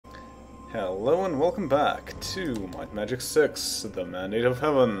Hello and welcome back to MM6, the Mandate of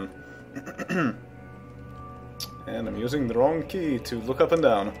Heaven. And I'm using the wrong key to look up and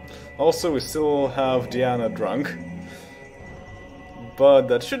down. Also, we still have Diana drunk. But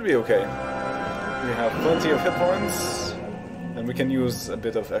that should be okay. We have plenty of hit points, and we can use a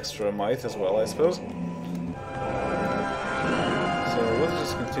bit of extra might as well, I suppose. So let's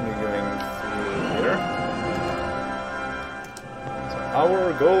just continue going through here.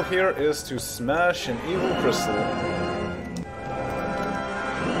 Our goal here is to smash an evil crystal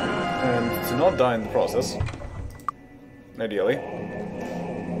and to not die in the process, ideally.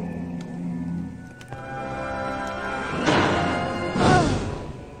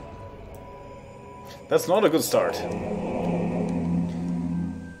 That's not a good start.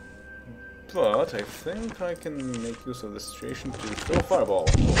 But I think I can make use of the situation to throw a fireball.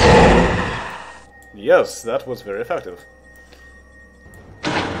 Yes, that was very effective.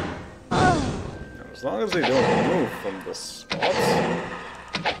 As long as they don't move from this spot,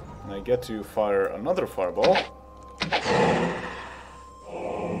 I get to fire another fireball.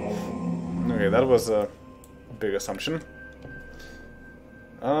 Okay, that was a big assumption.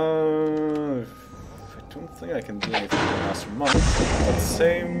 I don't think I can do anything to Master Monk, but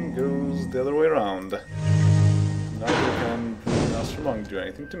same goes the other way around. Neither can Master Monk do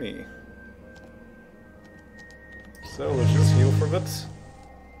anything to me. So let's just heal for a bit.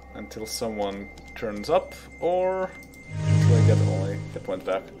 Until someone turns up, or until I get all my hit points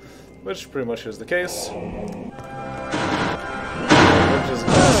back, which pretty much is the case. We'll just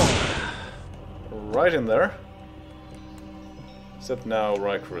go right in there. Except now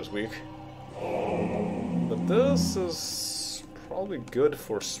Riker is weak. But this is probably good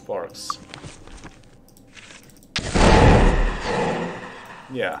for sparks.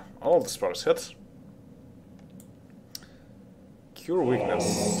 Yeah, all the sparks hit. Cure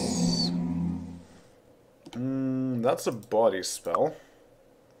weakness. That's a body spell.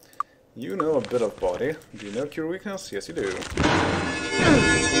 You know a bit of body. Do you know cure weakness? Yes, you do.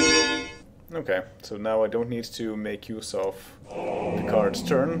 Okay, so now I don't need to make use of Picard's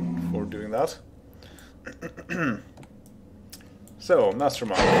turn for doing that. So, Master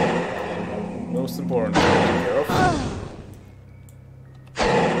Monk. Most important to take care of.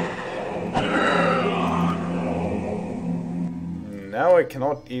 Now I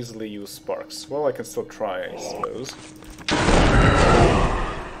cannot easily use sparks. Well, I can still try, I suppose.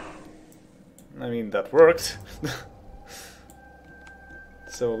 I mean, that worked.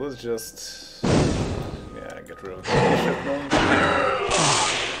 So let's just... yeah, get rid of the shipment.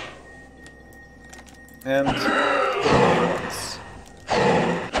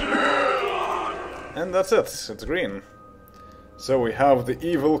 And that's it. It's green. So we have the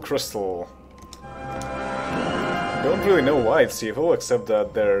evil crystal. Don't really know why it's evil, except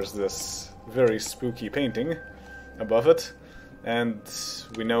that there's this very spooky painting above it, and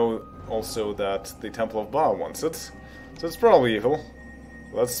we know also that the Temple of Ba wants it, so it's probably evil.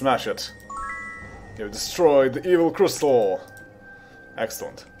 Let's smash it. You've destroyed the evil crystal!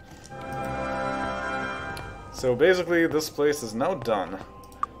 Excellent. So basically this place is now done.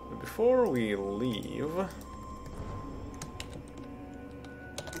 But before we leave...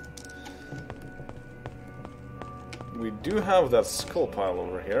 we do have that skull pile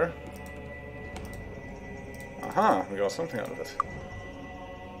over here. Aha, we got something out of it.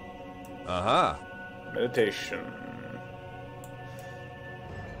 Aha. Meditation.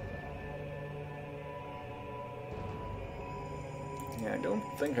 Yeah, I don't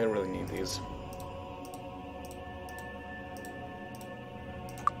think I really need these.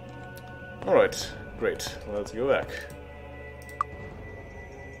 Alright, great. Let's go back.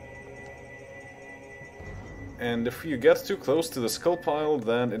 And if you get too close to the skull pile,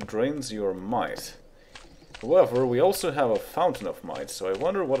 then it drains your might. However, we also have a fountain of might, so I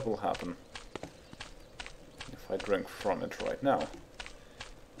wonder what will happen if I drink from it right now.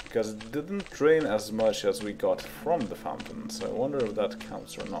 Because it didn't drain as much as we got from the fountain, so I wonder if that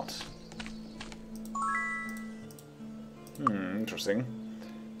counts or not. Interesting.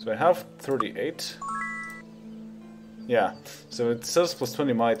 So I have 38. Yeah, so it says plus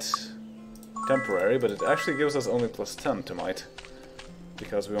 20 might temporary, but it actually gives us only plus 10 to might,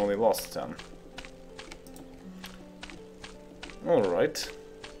 because we only lost 10. Alright.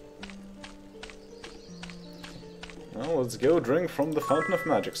 Well, let's go drink from the Fountain of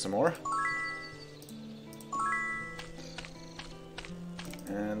Magic some more.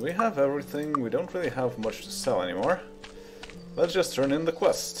 And we have everything, we don't really have much to sell anymore. Let's just turn in the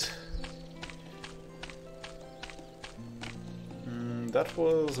quest. That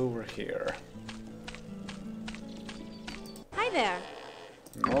was over here. Hi there.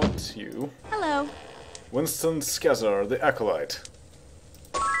 Not it's you. Hello. Winston Skezar, the Acolyte.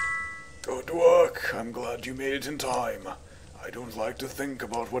 Good work. I'm glad you made it in time. I don't like to think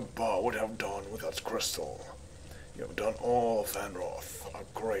about what Ba would have done with that crystal. You have done all of Enroth a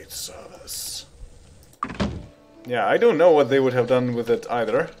great service. Yeah, I don't know what they would have done with it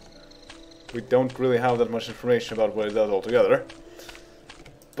either. We don't really have that much information about what it does altogether.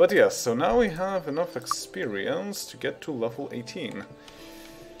 But yes, so now we have enough experience to get to level 18.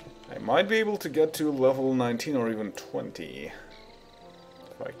 I might be able to get to level 19 or even 20.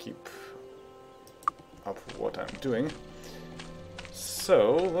 If I keep up what I'm doing.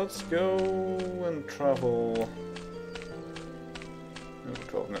 So, let's go and travel... Oh,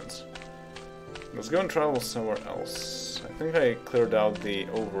 12 minutes. Let's go and travel somewhere else. I think I cleared out the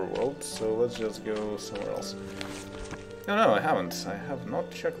overworld, so let's just go somewhere else. No, I haven't. I have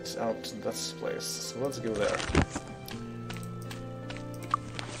not checked out this place, so let's go there.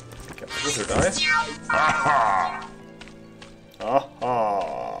 Get the wizard eye. Aha!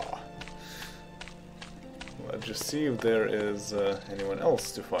 Aha! Let's just see if there is anyone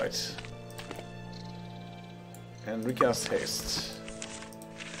else to fight. And recast haste.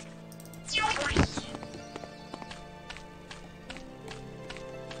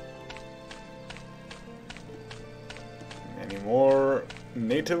 Any more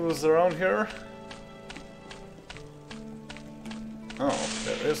natives around here? Oh,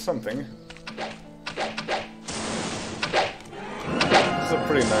 there is something. This is a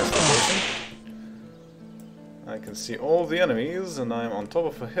pretty nice location. I can see all the enemies, and I'm on top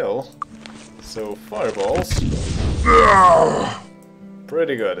of a hill. So, fireballs.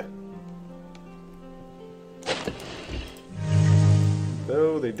 Pretty good.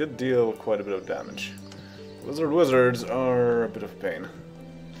 Though they did deal quite a bit of damage. Wizards are a bit of pain.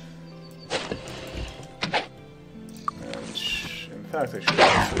 And in fact, I should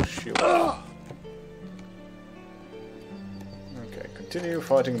also shield up. Okay, continue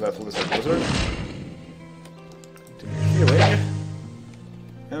fighting that wizard. Continue healing.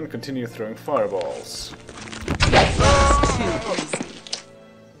 And continue throwing fireballs.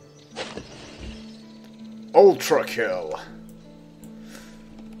 Ultra kill.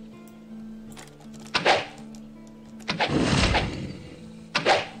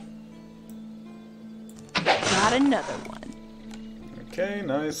 Got another one. Okay,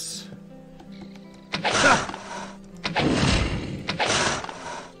 nice.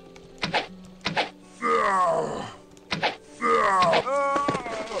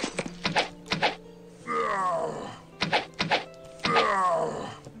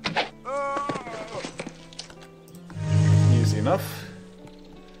 Easy enough.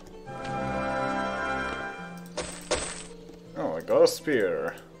 Oh, I got a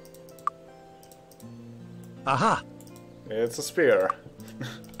spear. Aha! It's a spear.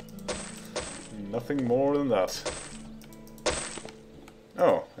 Nothing more than that.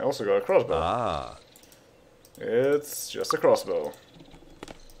 Oh, I also got a crossbow. Ah. It's just a crossbow.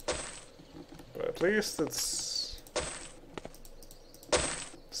 But at least it's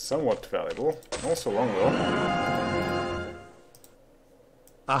somewhat valuable. Also long though.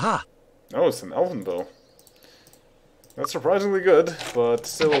 Aha! Oh, it's an elven bow. That's surprisingly good, but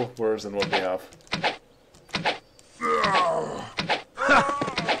still worse than what we have.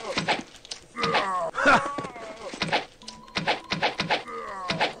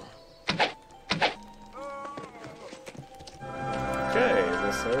 Okay,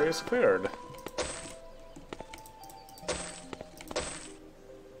 this area is cleared.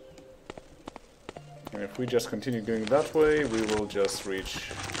 And if we just continue going that way, we will just reach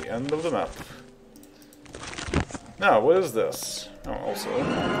the end of the map. Now, what is this? Oh, also,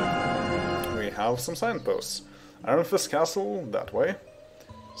 we have some signposts. Ironfist Castle, that way.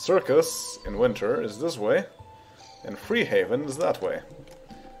 Circus, in winter, is this way. And Freehaven is that way.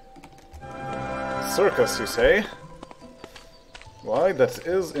 Circus, you say? Why, that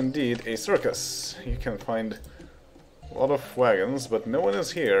is indeed a circus. You can find a lot of wagons, but no one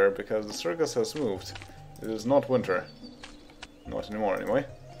is here because the circus has moved. It is not winter. Not anymore, anyway.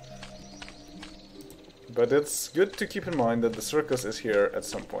 But it's good to keep in mind that the circus is here at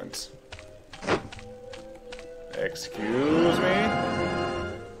some point. Excuse me?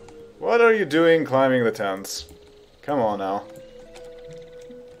 What are you doing climbing the tents? Come on now.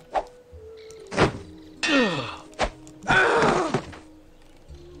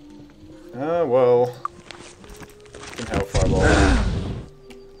 Well. You can have a fireball.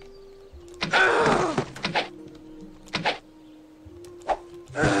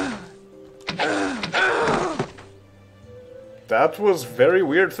 That was very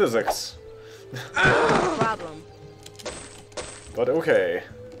weird physics. Problem. But okay.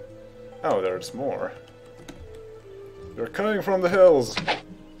 Oh, there's more. They're coming from the hills!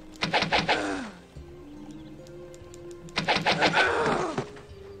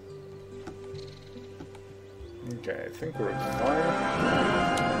 Okay, I think we're fine.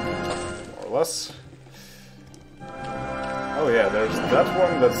 More or less. Oh yeah, there's that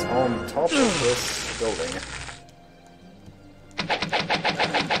one that's on top of this building.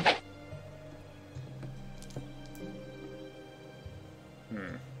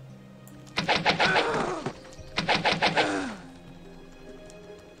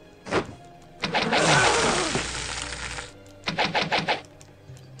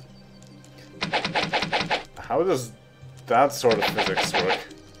 How does that sort of physics work?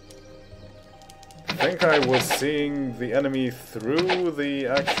 I think I was seeing the enemy through the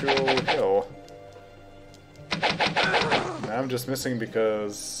actual hill. I'm just missing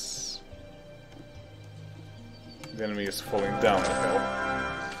because the enemy is falling down the hill.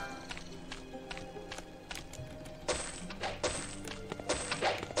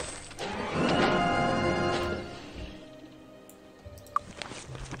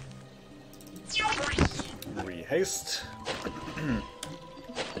 Haste.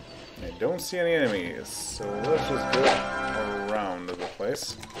 I don't see any enemies, so let's just go around the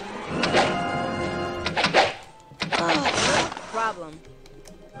place. Problem.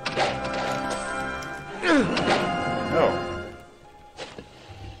 Oh.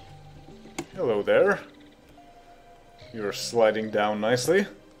 Hello there. You're sliding down nicely.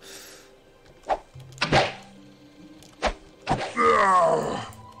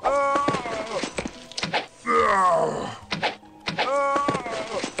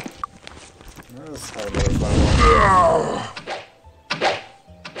 Let's have another fireball.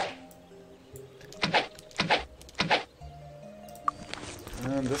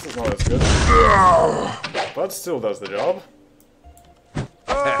 And this is not as good. But still does the job.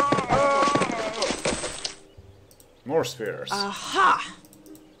 More spears. Aha!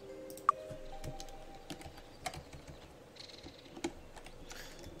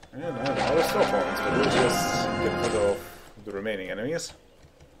 And I have other stuff points, but we'll just get rid of the remaining enemies.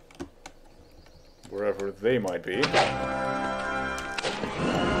 Wherever they might be.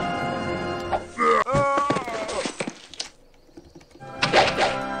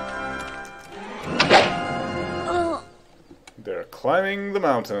 They're climbing the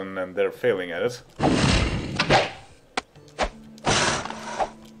mountain and they're failing at it.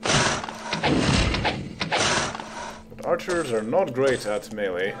 But archers are not great at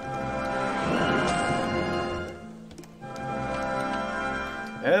melee.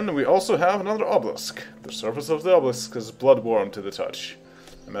 And we also have another obelisk. The surface of the obelisk is blood-warm to the touch.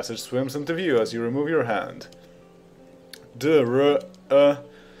 A message swims into view as you remove your hand.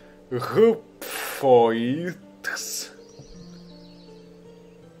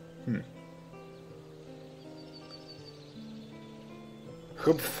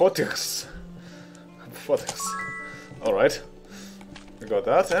 Hupfotics. Alright. We got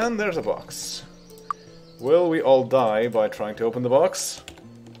that, and there's a box. Will we all die by trying to open the box?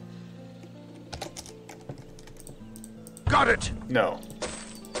 Got it! No.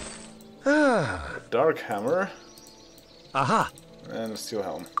 Dark hammer. Aha! And a steel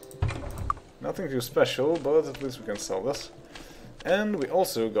helm. Nothing too special, but at least we can sell this. And we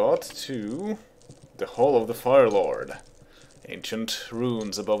also got to the Hall of the Fire Lord. Ancient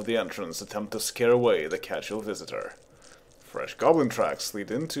runes above the entrance attempt to scare away the casual visitor. Fresh goblin tracks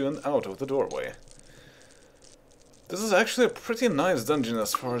lead into and out of the doorway. This is actually a pretty nice dungeon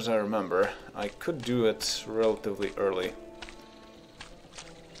as far as I remember. I could do it relatively early.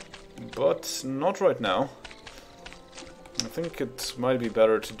 But not right now. I think it might be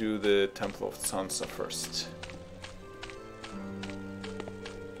better to do the Temple of Tsantsa first.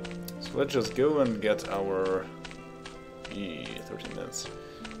 So let's just go and get our... 13 minutes.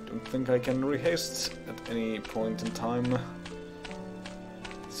 Don't think I can rehaste at any point in time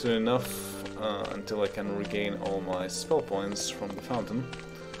soon enough until I can regain all my spell points from the fountain.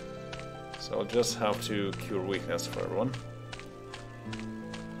 So I'll just have to cure weakness for everyone.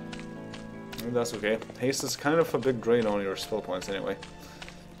 And that's okay. Haste is kind of a big drain on your spell points anyway.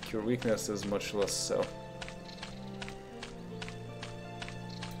 Cure weakness is much less so.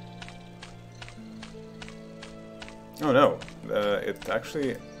 Oh no, it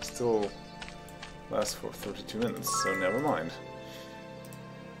actually still lasts for 32 minutes, so never mind.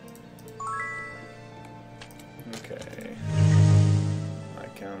 Okay. I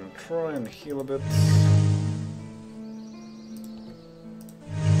can try and heal a bit.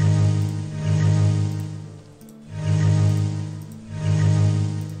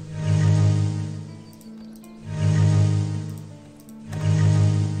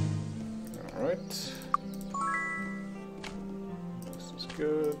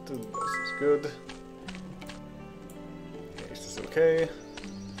 good. This is good. Haste is okay.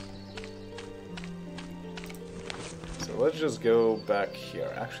 So let's just go back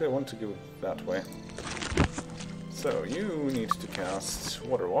here. Actually, I want to go that way. So you need to cast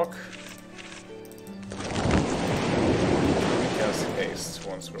Water Walk. Cast Haste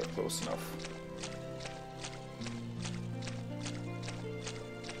once we're close enough.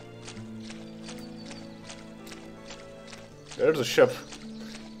 There's a ship.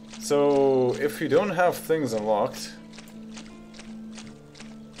 So if you don't have things unlocked,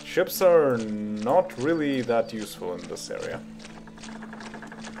 ships are not really that useful in this area.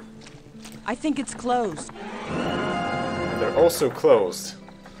 I think it's closed. And they're also closed.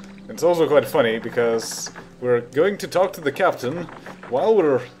 It's also quite funny because we're going to talk to the captain while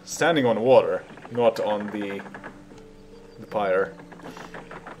we're standing on water, not on the pyre.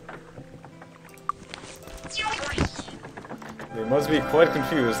 They must be quite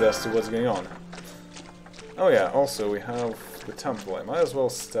confused as to what's going on. Oh yeah, also we have the temple. I might as well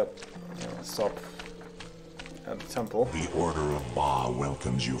stop at the temple. The Order of Ba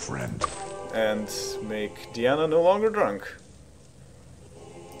welcomes you, friend. And make Diana no longer drunk.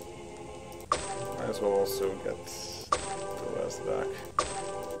 Might as well also get the rest back.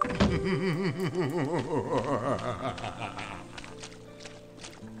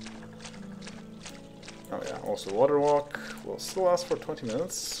 Oh yeah, also Water Walk will still last for 20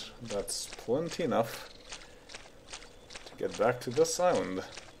 minutes. That's plenty enough to get back to this island.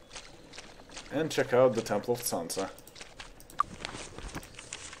 And check out the Temple of Tsantsa.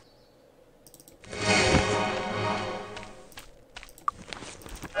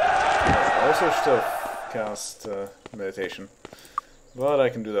 I also should have cast meditation, but I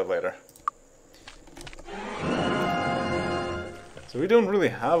can do that later. So we don't really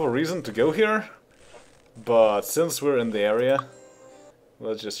have a reason to go here, but since we're in the area,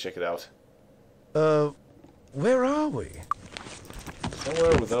 let's just check it out. Where are we?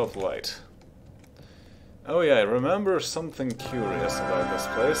 Somewhere without light. Oh yeah, I remember something curious about this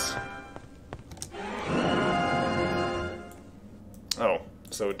place. Oh,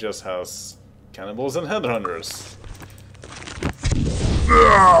 so it just has cannibals and headhunters.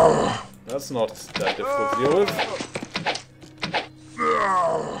 That's not that difficult to deal with.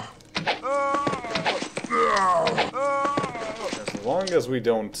 As long as we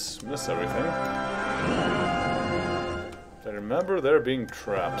don't miss everything. I remember there being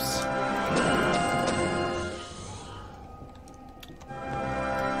traps.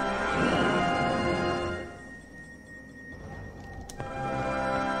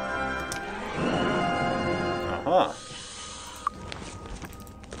 Aha.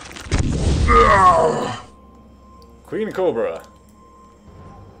 Queen Cobra.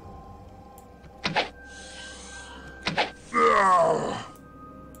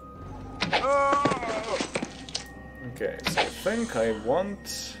 Okay, so I think I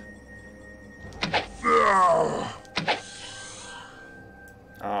want...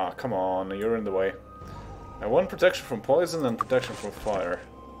 Ah, come on, you're in the way. I want protection from poison and protection from fire.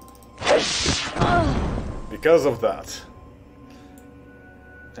 Because of that.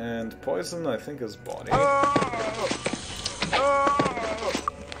 And poison, I think, is body.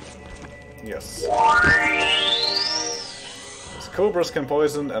 Yes. Cobras can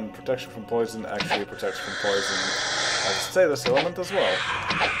poison, and protection from poison actually protects from poison as a status element as well.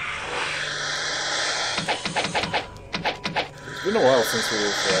 It's been a while since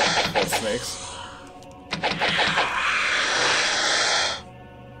we've fought snakes.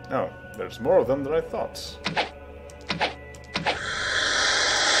 Oh, there's more of them than I thought.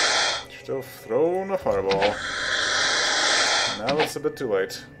 Should have thrown a fireball. Now it's a bit too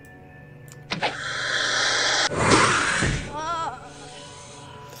late.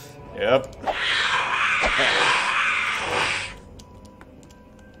 Yep.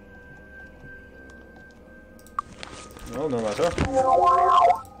 Well, no matter.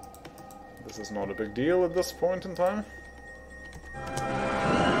 This is not a big deal at this point in time.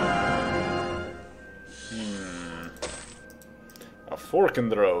 A fork in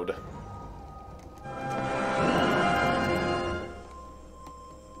the road.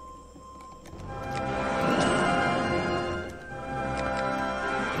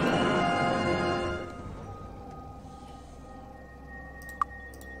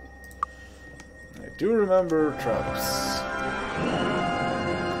 I do remember traps.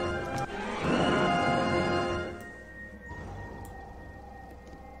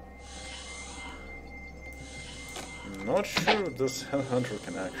 I'm not sure this headhunter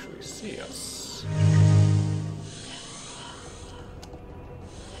can actually see us.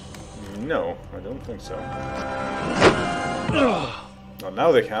 No, I don't think so. Well,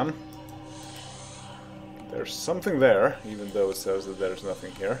 now they can. There's something there, even though it says that there's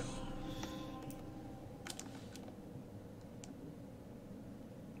nothing here.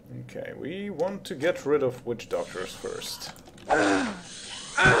 Okay, we want to get rid of witch doctors first. And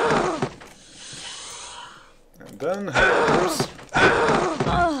then others.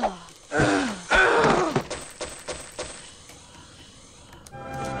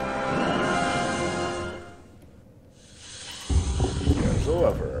 There's a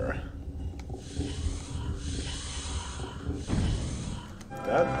lever.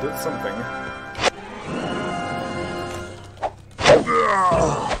 That did something.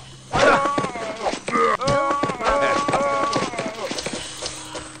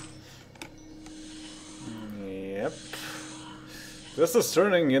 Yep. This is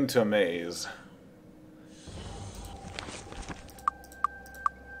turning into a maze.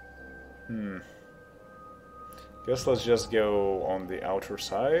 Guess let's just go on the outer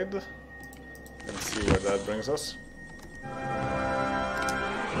side and see where that brings us.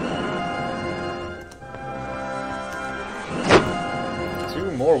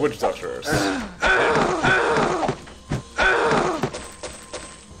 Two more witch doctors.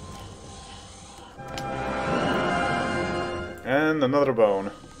 And another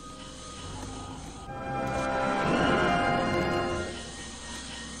bone.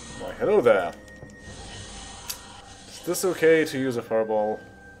 Why, hello there. Is this okay to use a fireball?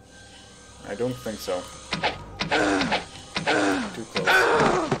 I don't think so. Too close.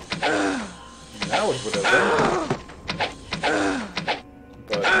 Now it would have been.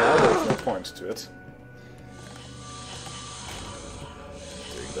 But now there's no point to it.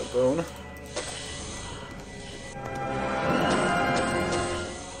 Take that bone.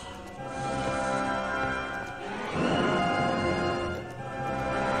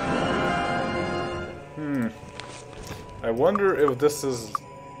 I wonder if this is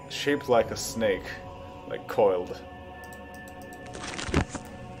shaped like a snake, like coiled.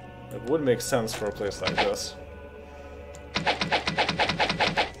 It would make sense for a place like this. I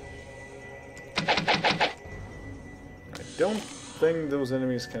don't think those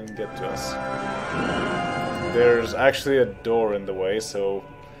enemies can get to us. There's actually a door in the way, so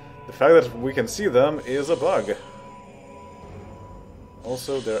the fact that we can see them is a bug.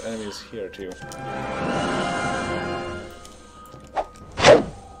 Also, there are enemies here too.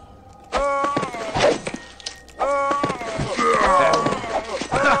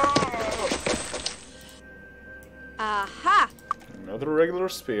 Another regular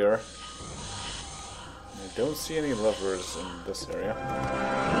spear. I don't see any levers in this area.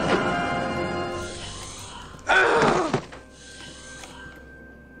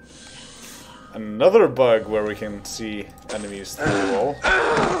 Another bug where we can see enemies through the wall.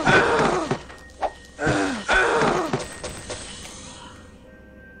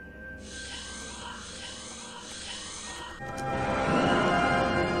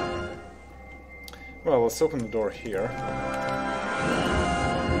 Well, let's open the door here.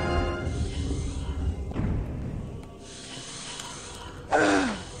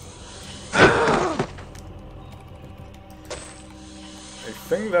 I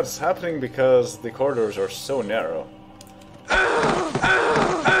think that's happening because the corridors are so narrow.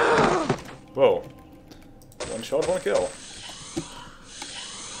 Whoa. One shot, one kill.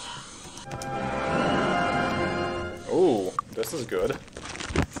 Ooh, this is good.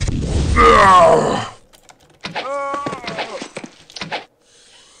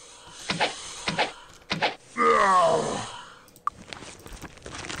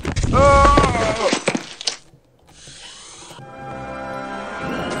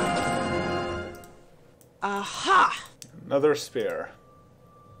 Aha! Another spear.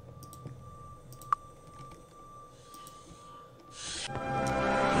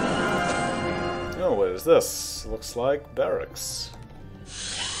 Oh, what is this? Looks like barracks.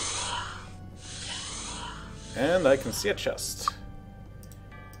 And I can see a chest.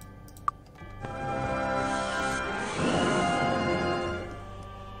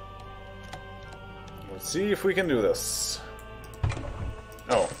 Let's see if we can do this.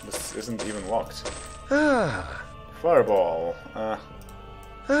 Oh, this isn't even locked. Fireball.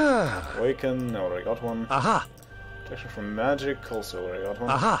 Awaken. No, I got one. Aha! Protection from magic. Also, I got one.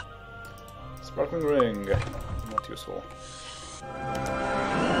 Aha! Sparkling ring. Not useful.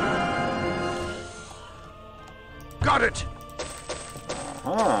 Got it!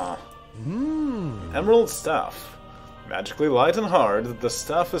 Aha! Emerald staff. Magically light and hard, the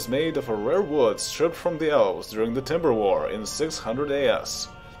staff is made of a rare wood stripped from the elves during the Timber War in 600 AS.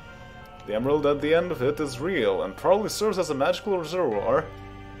 The emerald at the end of it is real and probably serves as a magical reservoir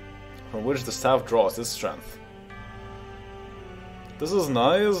from which the staff draws its strength. This is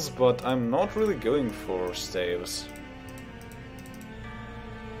nice, but I'm not really going for staves.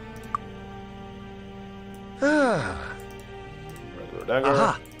 Regular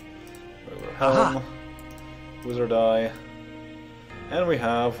dagger, regular helm, wizard eye, and we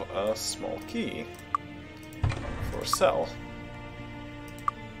have a small key for sell.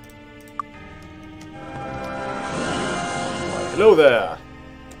 Why, hello there!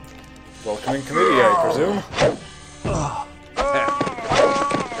 Welcoming committee, I presume.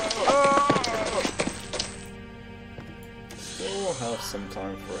 Still have some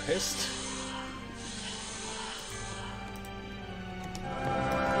time for haste.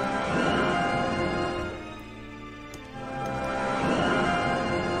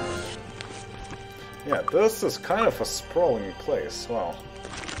 Yeah, this is kind of a sprawling place, wow.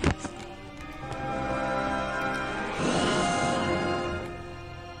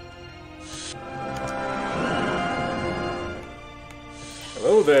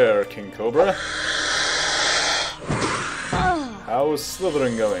 Hello there, King Cobra. How's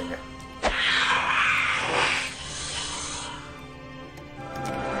slithering going?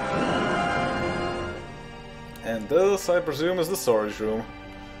 And this, I presume, is the storage room.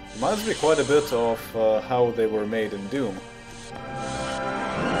 Reminds me quite a bit of how they were made in Doom.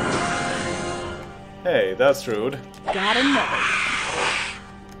 Hey, that's rude. Got another.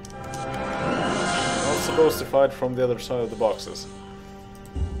 Not supposed to fight from the other side of the boxes.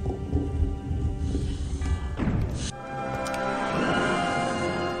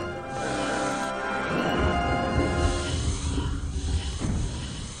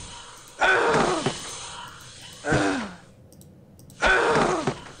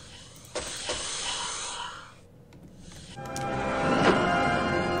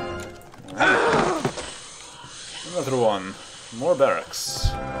 Another one. More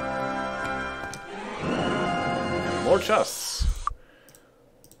barracks. And more chests.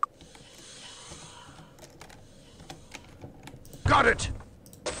 Got it!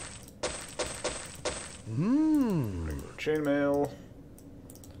 Regular chainmail.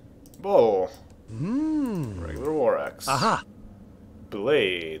 Bow. Regular war axe. Aha!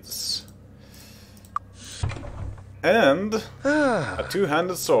 Blades. And a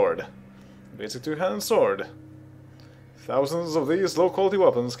two-handed sword. Basic two-handed sword. Thousands of these low-quality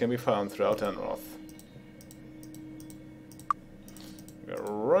weapons can be found throughout Enroth. We're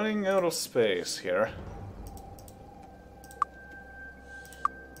running out of space here.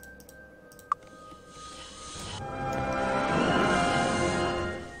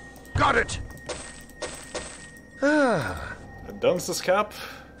 Got it! A dunce's cap,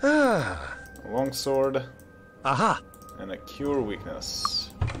 a longsword, Aha! and a cure weakness.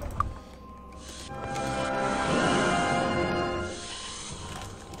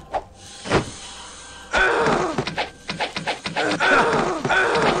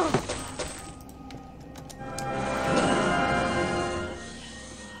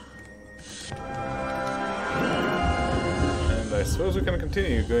 And I suppose we can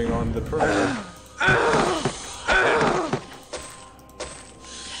continue going on the perimeter.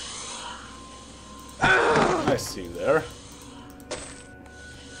 I see you there.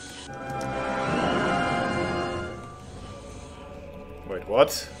 Wait,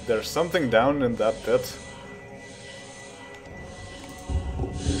 what? There's something down in that pit?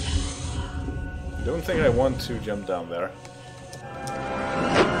 I don't think I want to jump down there.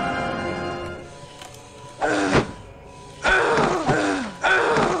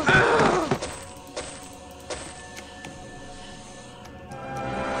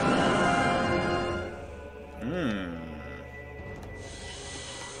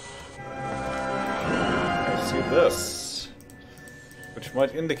 I see this, which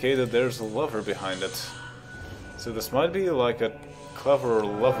might indicate that there's a lever behind it. So this might be like a clever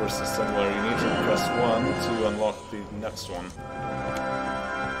lever system where you need to press one to unlock the next one.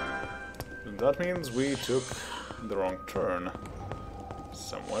 And that means we took the wrong turn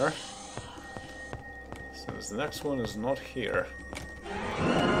somewhere, since the next one is not here.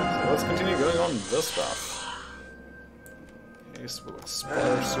 So let's continue going on this path. Case will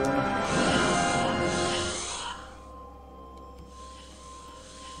expire soon.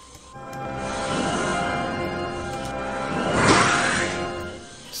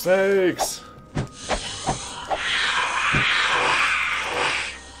 Snakes!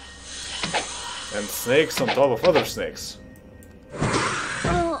 And snakes on top of other snakes.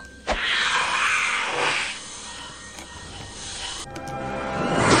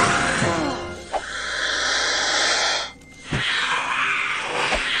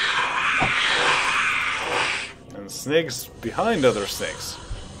 And snakes behind other snakes.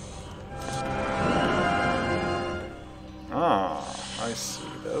 Ah, I see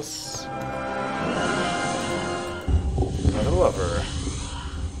this. Another lever.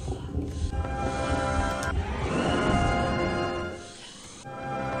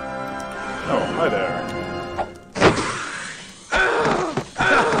 Oh, hi there.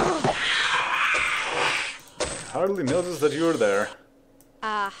 I hardly noticed that you were there.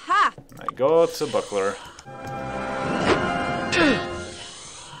 Aha! I got a buckler.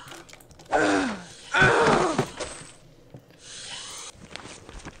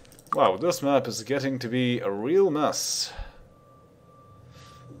 Wow, this map is getting to be a real mess.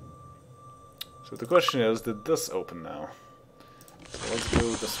 So the question is, did this open now? So let's go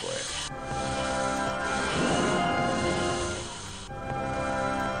this way.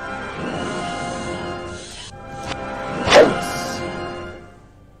 This.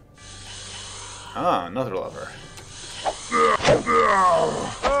 Ah, another lever.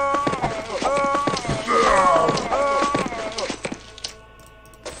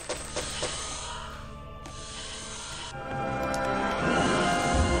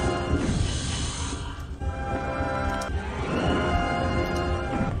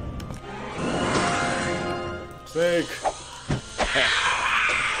 Snake!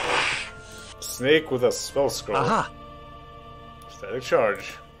 Snake with a spell scroll. Aha! Static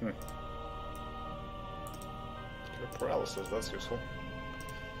charge. Cure paralysis, that's useful.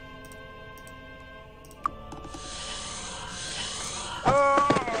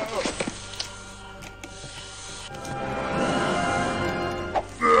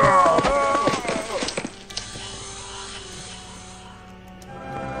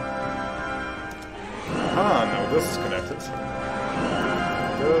 Ah, no, this is connected.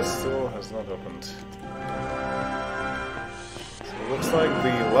 This still has not opened. So it looks like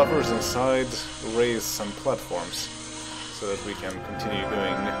the levers inside raise some platforms so that we can continue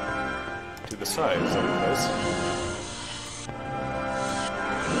going to the sides of the place.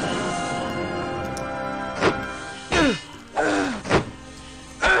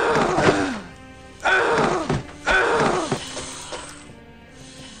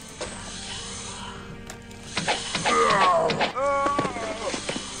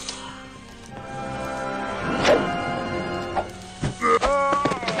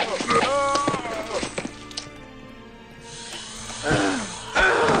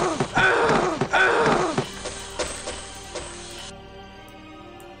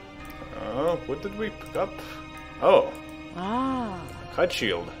 What did we pick up? Oh, kite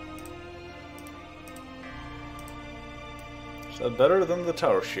shield. Is that better than the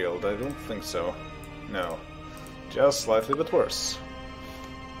tower shield? I don't think so. No, just slightly bit worse.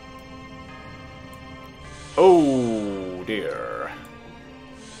 Oh dear.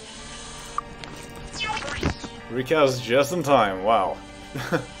 Recast just in time, wow.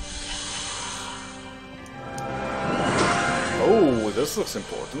 Oh, this looks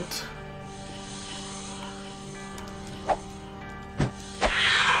important.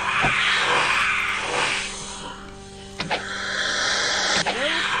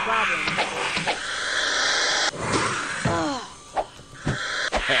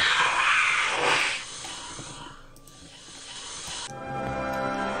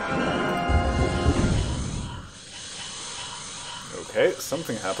 Okay,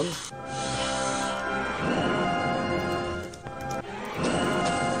 something happened.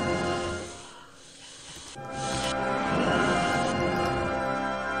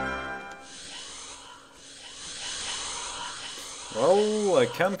 Well, I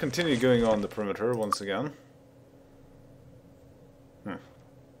can continue going on the perimeter once again.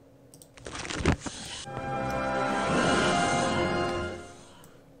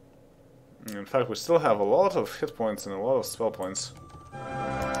 In fact, we still have a lot of hit points and a lot of spell points.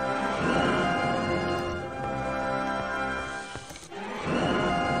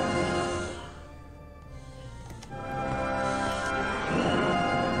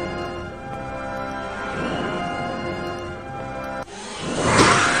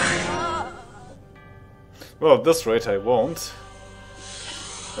 Well, at this rate I won't.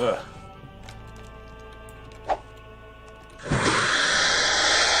 Ugh.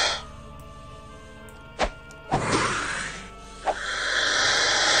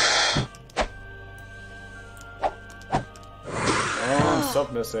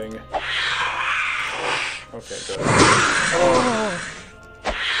 Stop missing. Okay, good.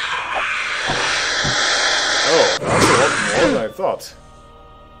 Oh, that's a lot more than I thought.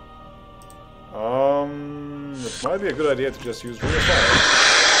 It might be a good idea to just use Ring of Fire.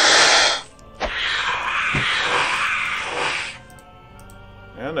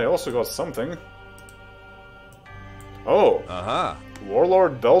 And I also got something. Oh! Aha!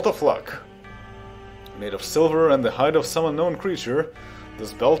 Warlord Belt of Luck. Made of silver and the hide of some unknown creature,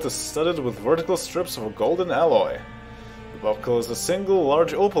 this belt is studded with vertical strips of a golden alloy. The buckle is a single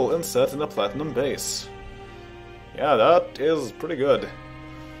large opal inset in a platinum base. Yeah, that is pretty good.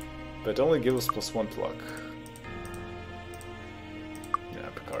 But it only gives +1 to luck. Yeah,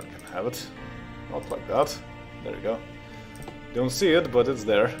 Picard can have it. Not like that. There you go. Don't see it, but it's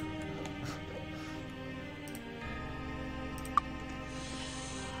there.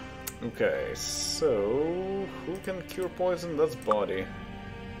 Okay, so who can cure poison? That's body.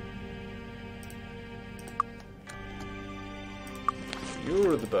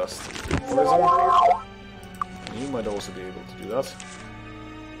 You're the best. Poison. You might also be able to do that.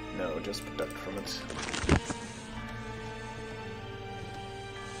 No, just protect from it.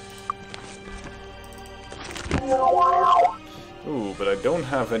 Ooh, but I don't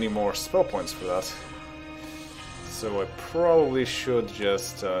have any more spell points for that. So I probably should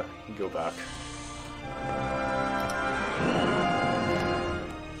just go back.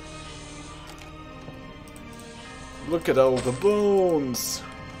 Look at all the bones!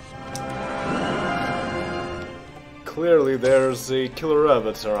 Clearly there's a killer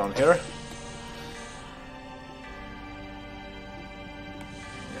rabbit around here.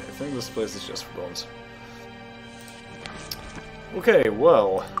 Yeah, I think this place is just for bones. Okay,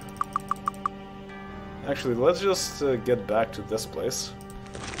 well... Actually, let's just get back to this place.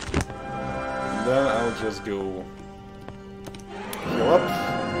 And then I'll just go heal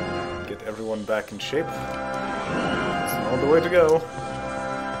up, get everyone back in shape. That's not the way to go.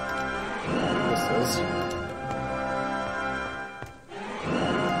 This is.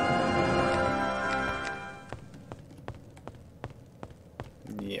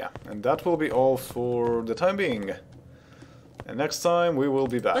 Yeah, and that will be all for the time being. And next time we will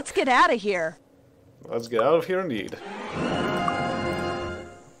be back. Let's get out of here. Let's get out of here indeed.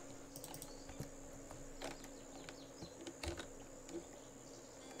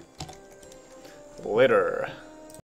 Later.